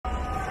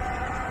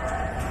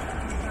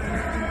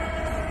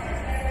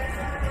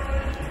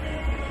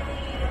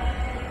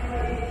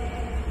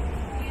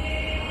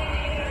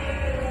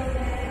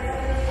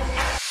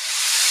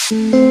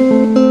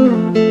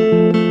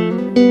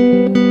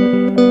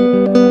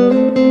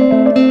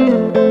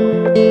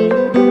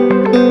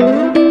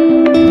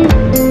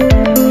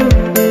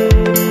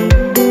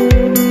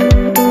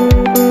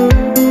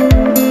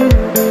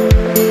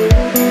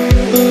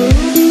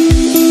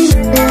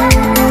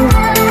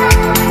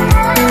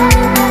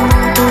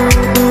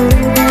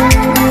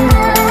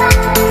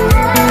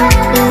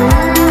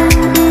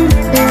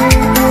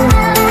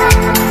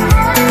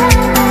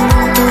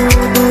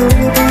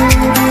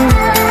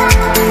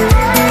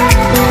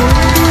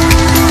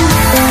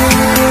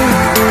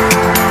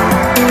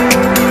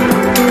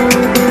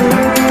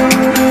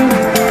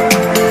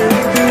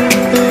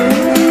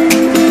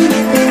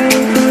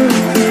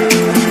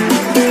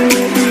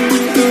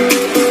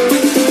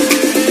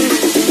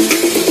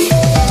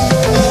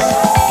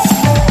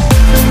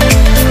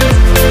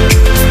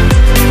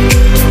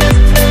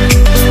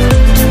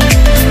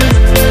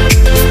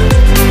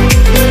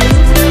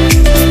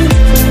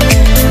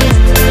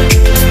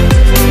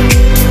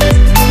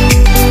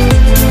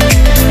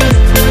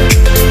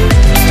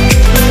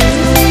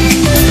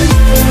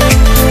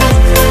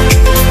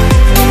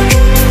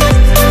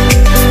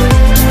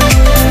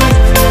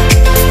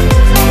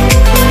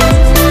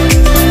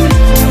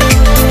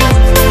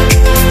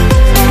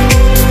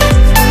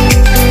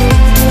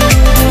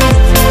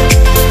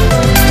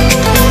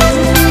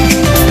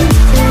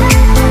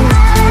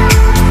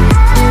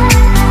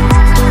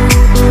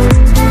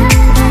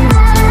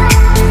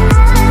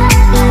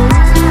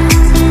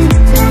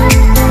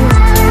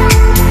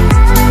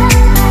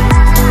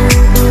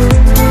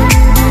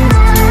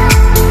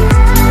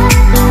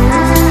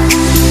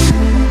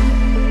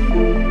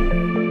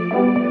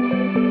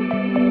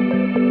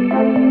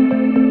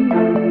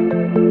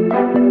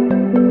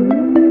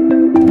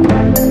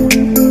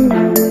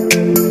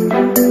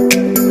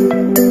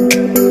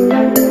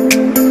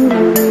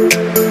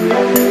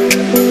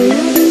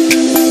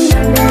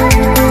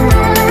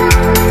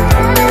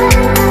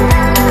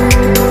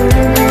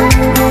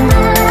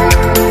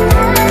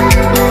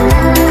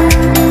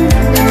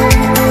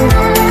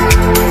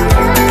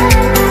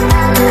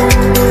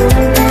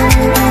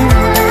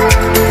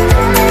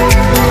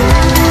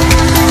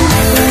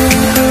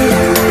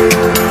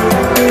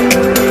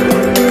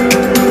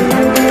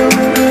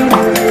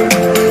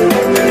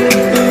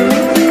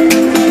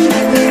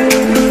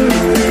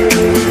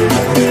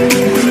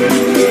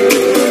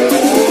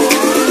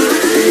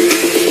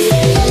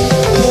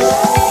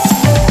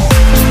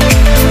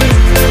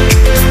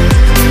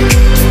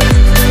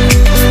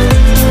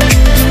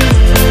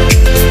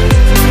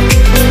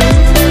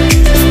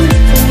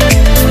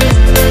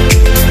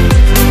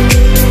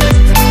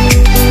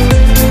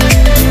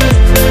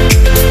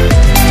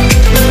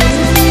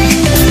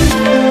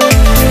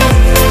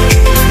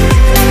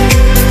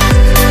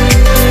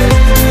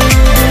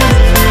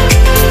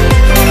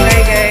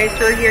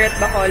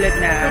Bacolod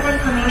na.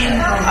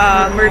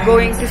 We're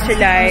going to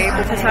Silay.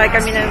 Sasakay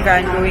kami ng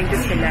van going to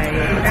Silay.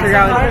 It's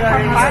around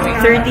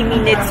 30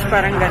 minutes,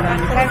 parang ganon.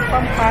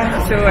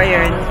 So,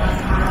 ayun.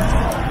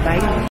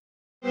 Bye!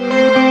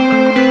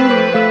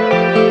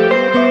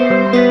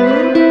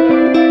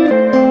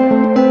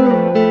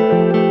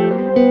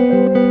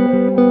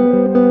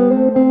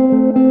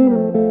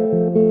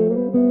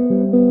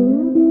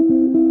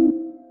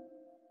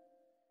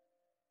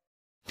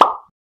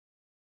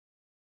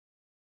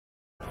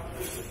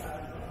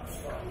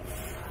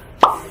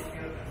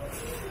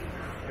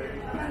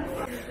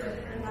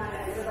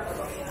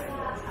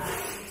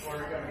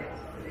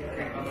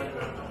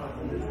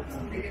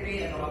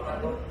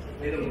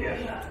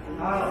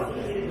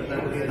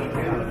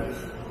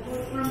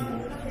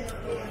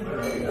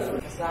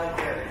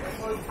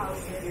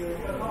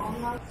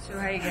 So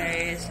hi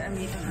guys,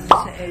 andito kami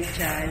sa El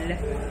Jal,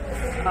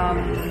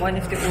 one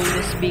of the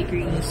oldest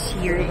bakeries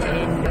here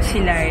in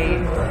Silay,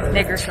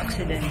 Negros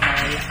Occidental.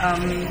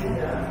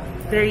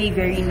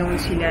 Very known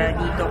sila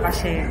dito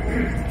kasi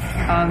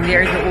they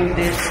are the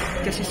oldest.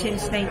 Kasi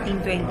since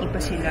 1920 pa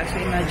sila, so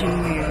imagine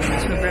mo yun,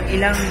 sobrang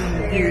ilang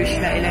years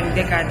na, ilang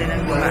dekada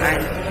nang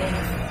dumaan.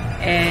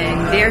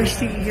 And they are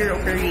still here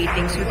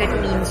operating, so that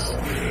means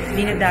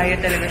dinadayo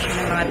talaga siya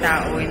ng mga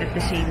tao, and at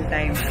the same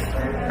time,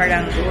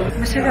 parang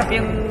masarap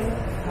yung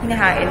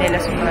hinahain nila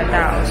sa mga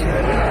tao. So,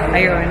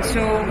 ayun. So,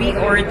 we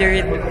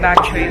ordered bok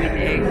choy with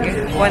egg,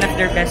 one of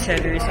their best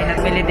sellers, and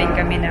nagmili din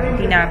kami ng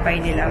tinapay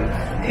nila,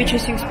 which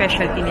is yung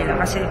specialty nila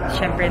kasi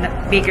syempre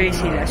bakery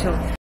sila. So,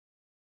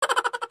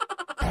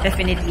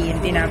 definitely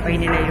yung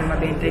tinapay nila yung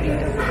mabenta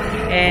dito.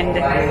 And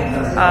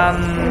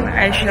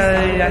I shall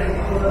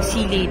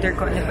see later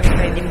kung ano pa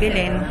pwedeng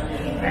bilhin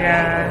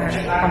para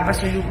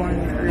pampasulubong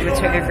or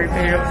whatsoever.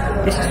 Pero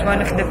this is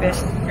one of the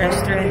best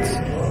restaurants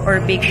or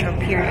bake shop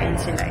here in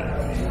Silay.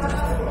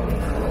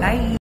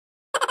 Bye!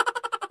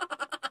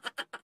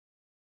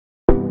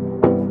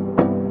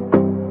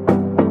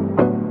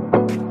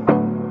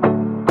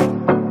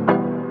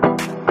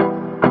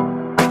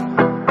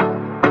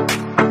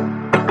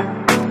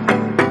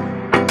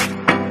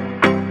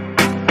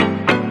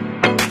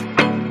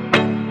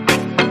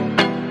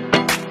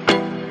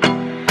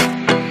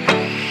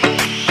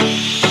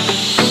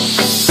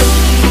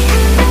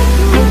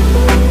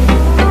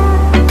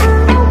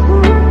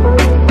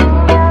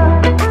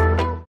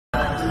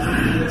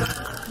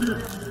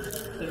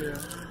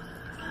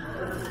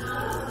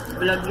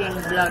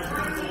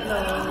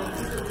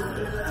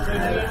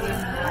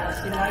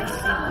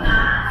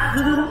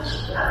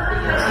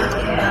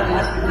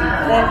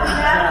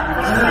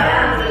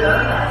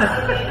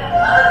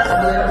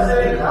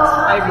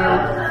 Hi, bro.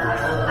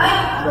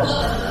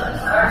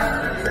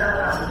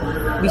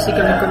 Busy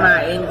kami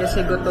kumain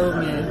kasi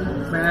gutom eh.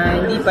 Mga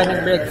hindi pa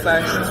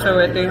nag-breakfast. So,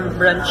 ito yung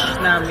brunch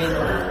namin.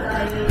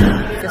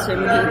 Kasi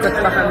mag-iikot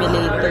pa kami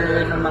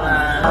later ng mga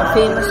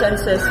famous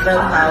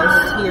ancestral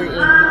house here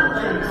in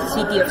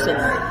city of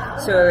Silay.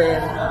 So,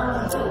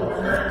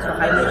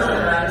 kain na siya.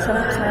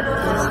 Sarap-sarap.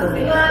 So,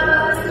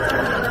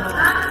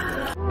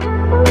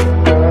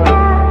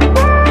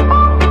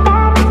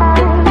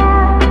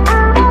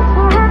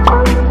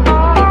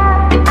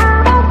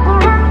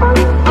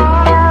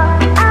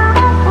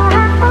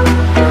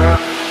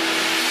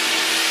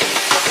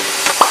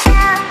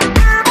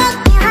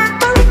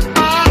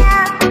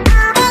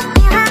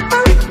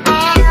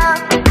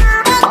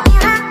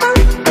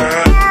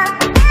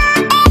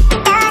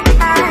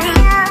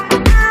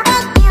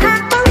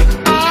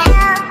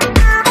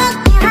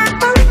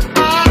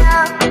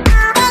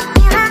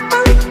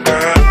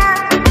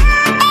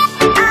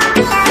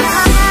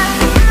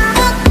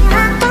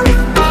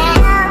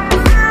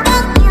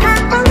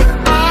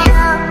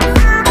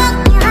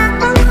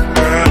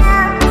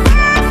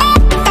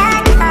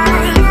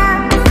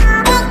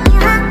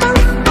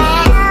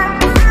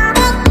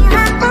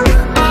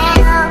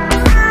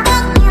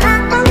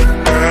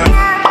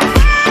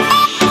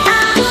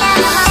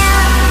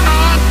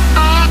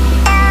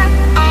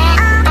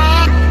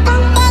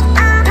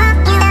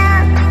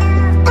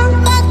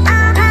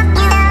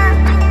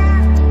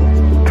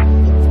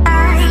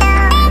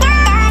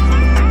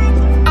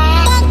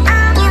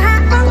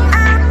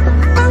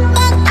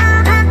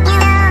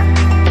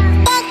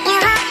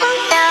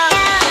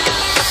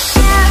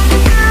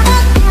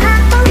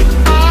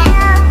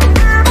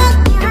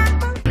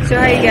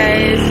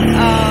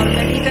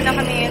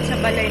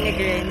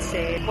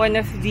 one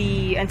of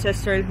the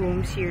ancestral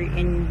homes here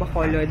in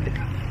Bacolod.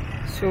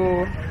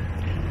 So,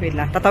 wait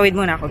lang. Tatawid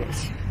muna ako,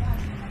 guys.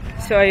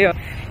 So, ayun.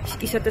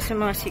 Isa to sa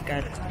mga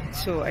sikat.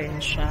 So, ayun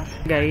siya.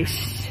 Guys.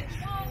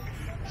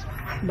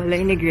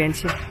 Balay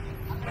Negrense.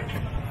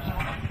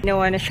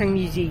 Ginawa na siyang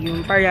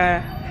museum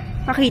para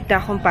makita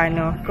kung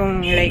paano,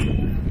 kung like,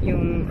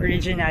 yung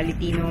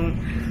originality ng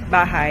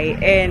bahay.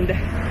 And,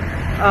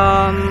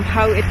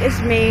 how it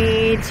is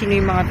made, sino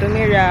yung mga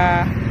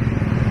tumira,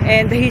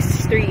 and the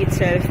history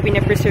itself,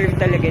 pinapreserve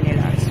talaga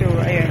nila. So,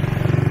 ayun.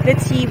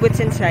 Let's see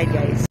what's inside,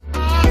 guys.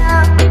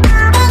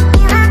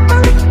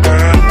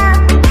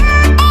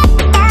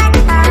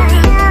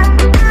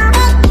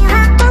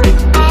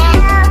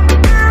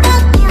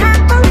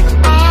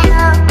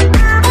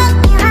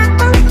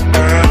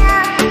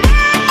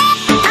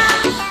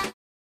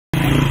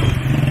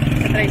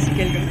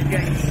 Tricycle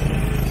guys.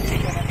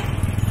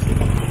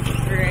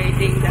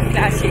 Riding the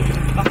classic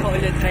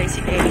Bacolod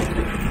tricycle.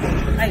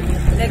 Ay,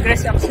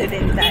 Negros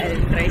Occidental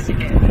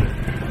tricycle.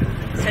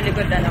 Sa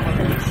likod na ako,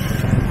 guys.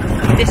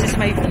 This is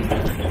my view.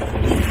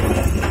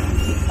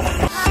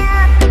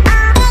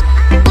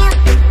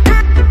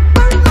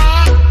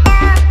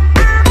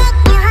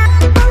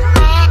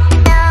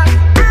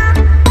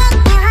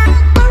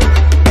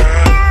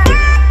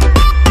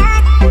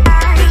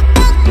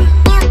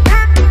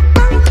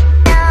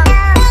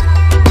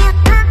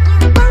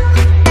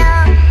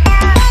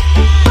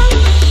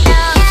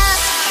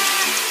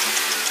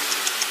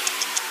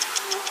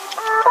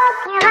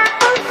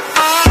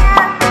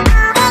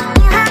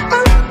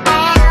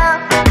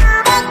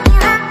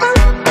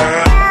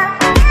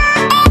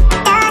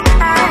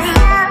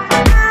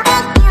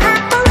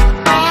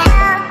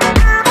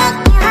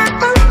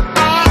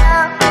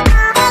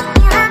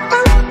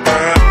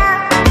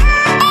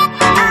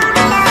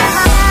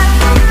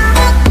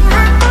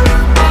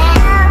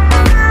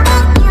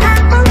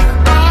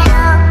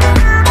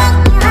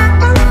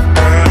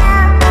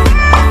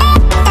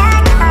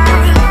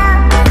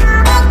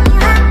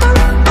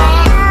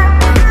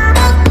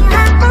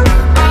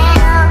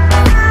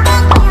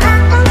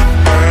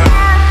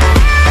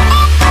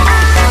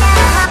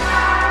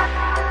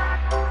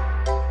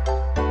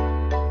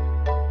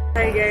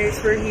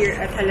 We're here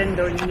at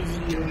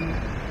Museum,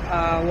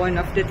 one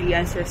of the 3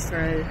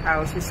 ancestral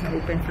houses na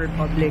open for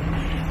public,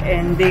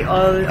 and they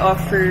all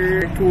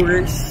offer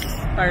tours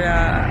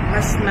para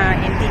mas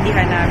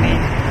maintindihan namin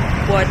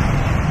what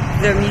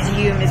the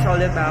museum is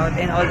all about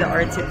and all the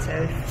arts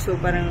itself. So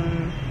parang,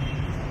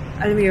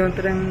 alam mo yun,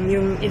 parang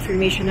yung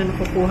information na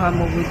nakukuha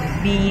mo would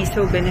be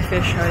so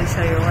beneficial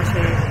sa'yo kasi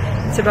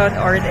it's about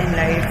art and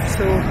life.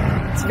 So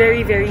it's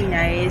very, very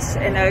nice,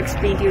 and I'll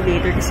explain to you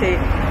later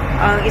kasi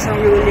ang isang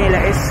rule nila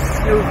is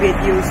no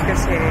videos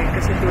kasi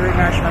tour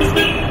nga siya.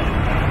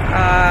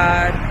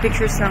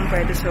 Pictures lang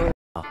pwede, so.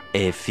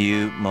 A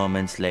few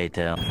moments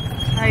later.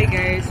 Hi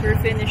guys, we're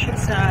finished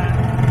sa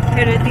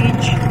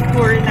heritage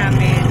tour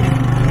namin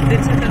dun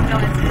sa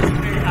tatlong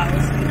ancestral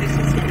house. So this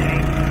is Silay.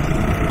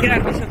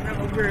 Grabe, sobrang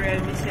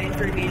overwhelming sa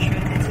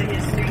information and sa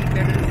history,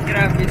 pero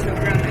grabe,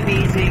 sobrang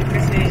amazing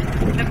kasi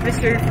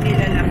na-preserve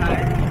nila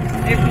lahat.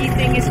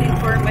 Everything is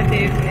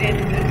informative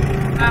and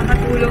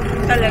makakatulong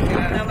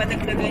talaga na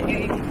madagdagan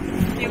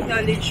yung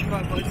knowledge mo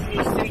about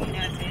history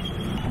natin.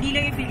 Hindi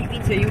lang yung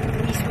Philippines, yung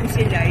mismo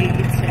Silay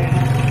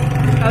itself.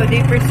 How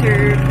they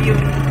preserve yung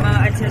mga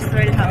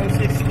ancestral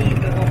houses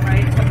dito.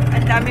 Kahit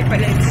ang dami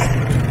pala.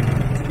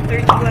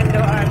 31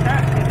 daw ata.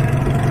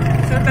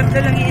 So, tatlo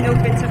lang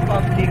i-open sa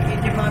public. Yun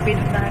yung mga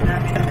pinuntahan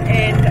namin.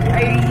 And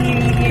I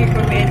really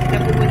recommend na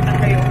pumunta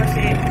kayo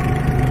kasi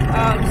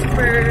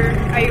super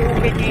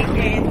eye-opening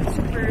and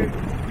super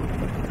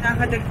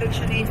nakakadagdag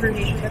siya na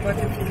information about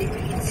the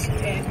Philippines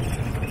and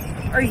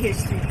our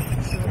history.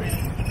 So,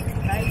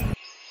 bye!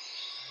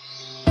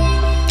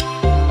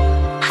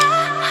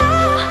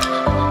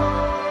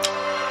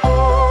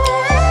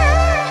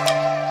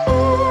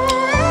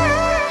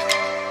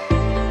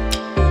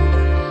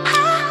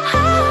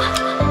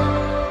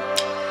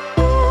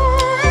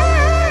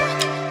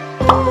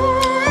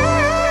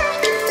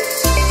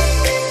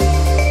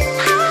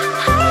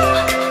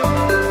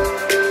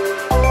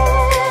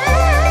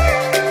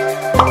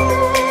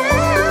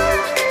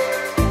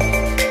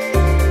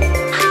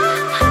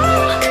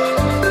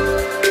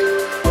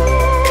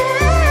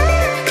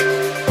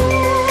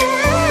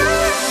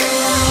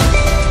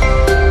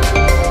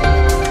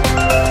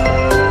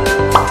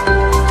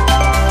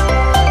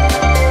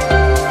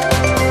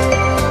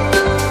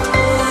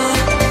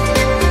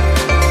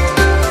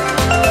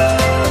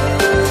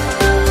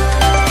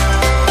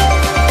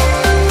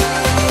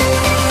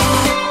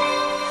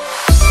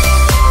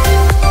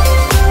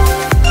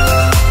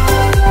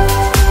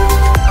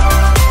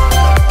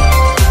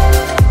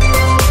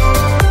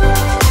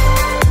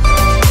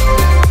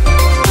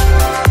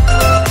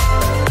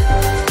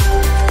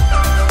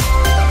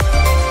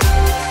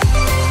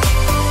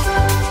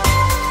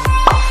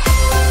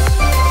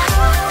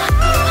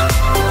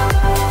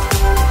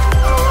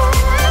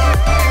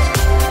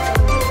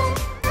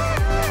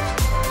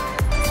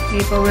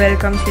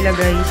 Welcome sila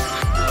guys.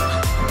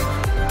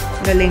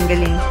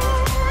 Galing-galing.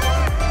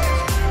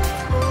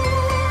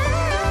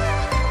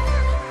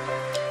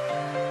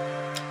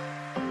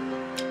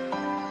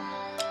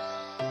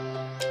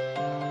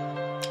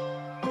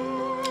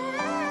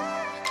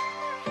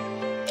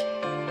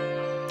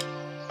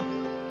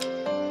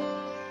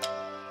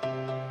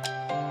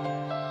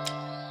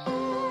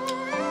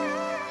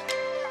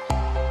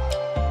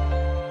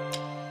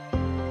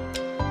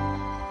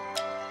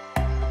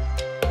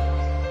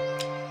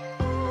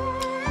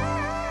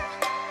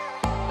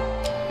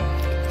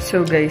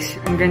 So guys,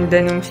 ang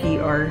ganda ng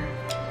CR.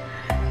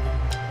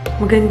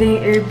 Maganda yung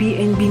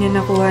Airbnb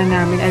na nakuha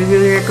namin. I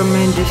will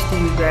recommend this to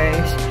you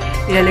guys.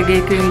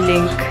 Ilalagay ko yung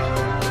link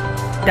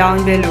down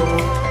below.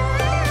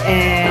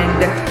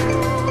 And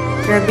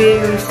grabe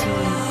yung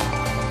sea.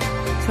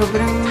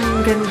 Sobrang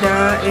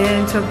ganda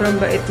and sobrang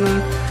bait ng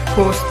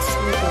hosts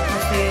nito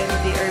kasi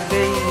they are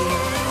very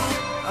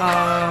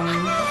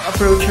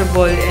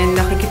approachable and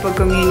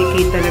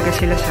nakikipag-communicate talaga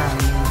sila sa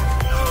amin.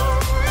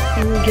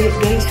 And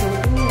guys,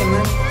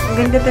 ang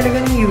ganda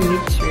talaga ng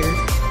unit, sir.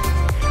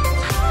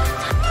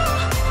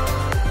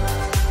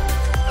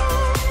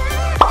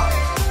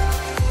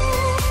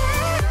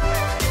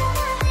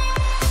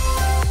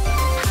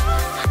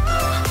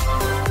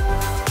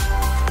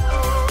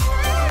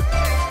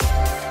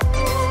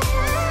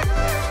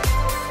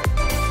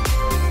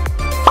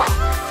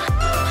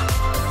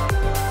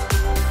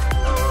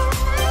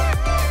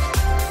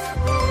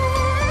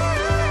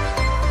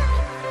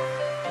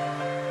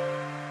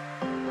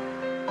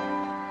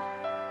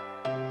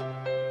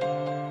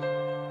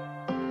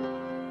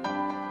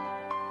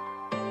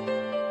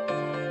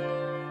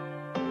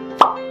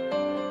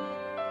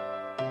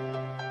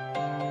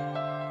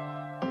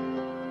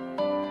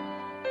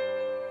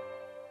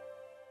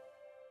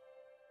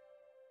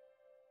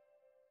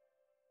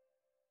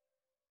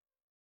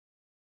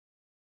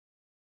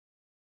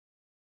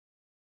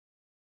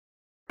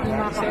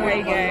 So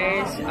hi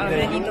guys,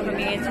 nandito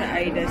kami ngayon sa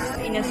Aida's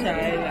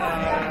Inasal,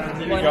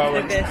 one of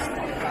the best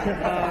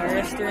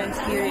restaurants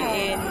here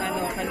in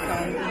Manokan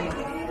County.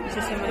 Isa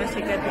sa mga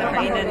sikat na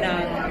kainan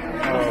ng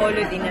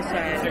Bacolod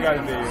Inasal.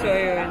 So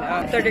yun,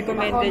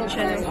 recommended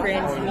siya ng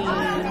friends ni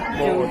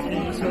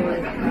Jovi. So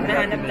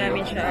nahanap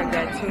namin siya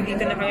agad. So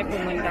dito na kami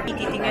pumunta.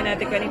 Ititingnan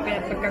natin kung anong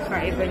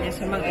pinagkakaiba niya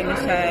sa mga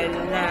inasal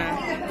na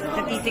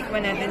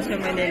natitikman natin sa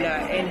Manila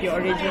and yung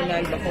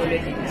original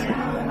Bacolod Inasal.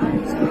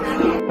 So,